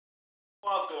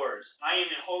Outdoors. I am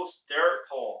your host, Derek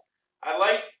Cole. I'd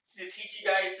like to teach you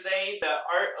guys today the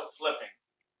art of flipping.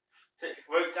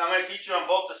 I'm going to teach you on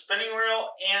both the spinning reel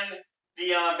and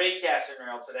the bait casting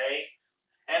reel today.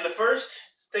 And the first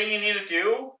thing you need to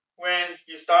do when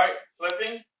you start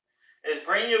flipping is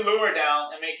bring your lure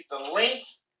down and make it the length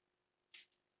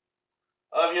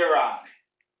of your rod.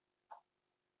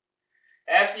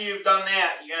 After you've done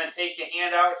that, you're going to take your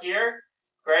hand out here,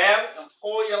 grab and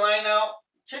pull your line out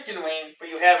chicken wing, but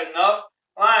you have enough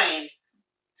line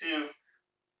to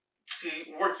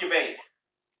work your bait.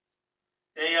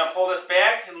 Then you're going to pull this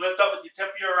back and lift up with the tip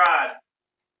of your rod.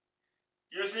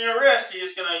 Using your wrist, you're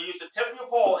just going to use the tip of your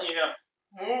pole and you're going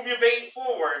to move your bait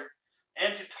forward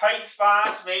into tight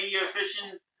spots. Maybe you're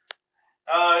fishing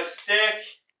a stick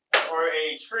or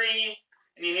a tree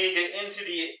and you need to get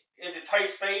into tight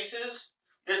spaces.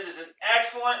 This is an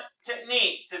excellent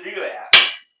technique to do that.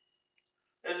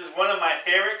 This is one of my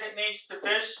favorite techniques to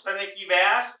fish finicky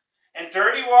bass. In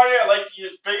dirty water, I like to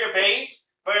use bigger baits,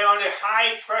 but under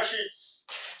high pressure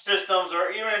systems or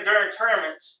even during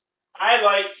tournaments, I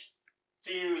like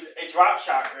to use a drop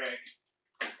shot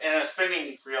rig and a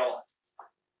spinning reel.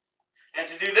 And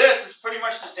to do this is pretty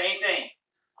much the same thing.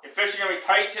 Your fish are going to be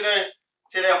tight to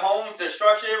their homes, their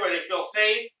structure, where they feel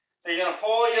safe. So you're going to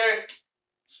pull your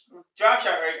drop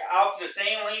shot rig out to the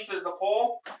same length as the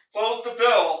pole, close the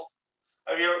bill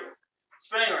of your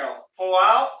spinning reel, pull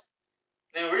out,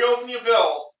 then reopen your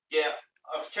bill, get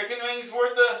a chicken wings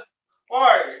worth of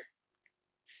water,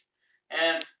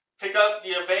 and pick up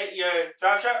your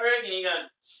drop shot rig, and you're going to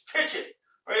pitch it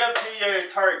right up to your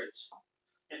targets.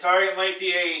 Your target might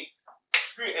be a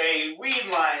weed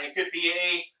line, it could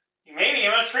be maybe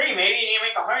even a tree, maybe you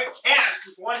make a hard cast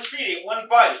with one tree, one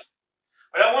bite.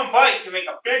 But that one bite can make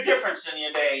a big difference in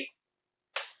your day.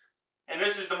 And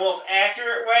this is the most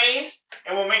accurate way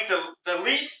and will make the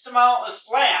least amount of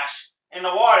splash in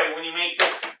the water when you make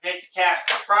the cast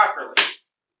properly.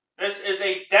 This is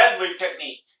a deadly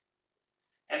technique.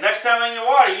 And next time in the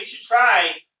water, you should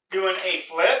try doing a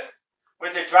flip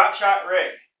with a drop shot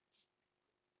rig.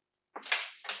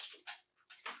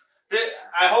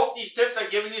 I hope these tips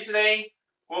I've given you today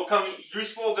will come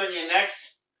useful during your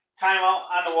next time out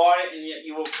on the water and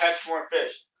you will catch more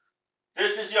fish.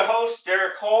 This is your host,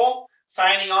 Derek Cole,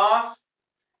 signing off.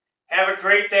 Have a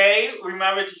great day.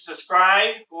 Remember to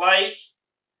subscribe, like,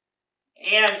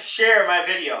 and share my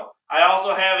video. I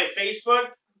also have a Facebook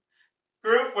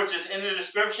group, which is in the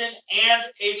description, and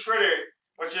a Twitter,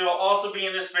 which will also be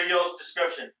in this video's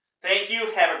description. Thank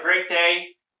you. Have a great day.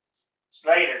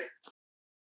 Later.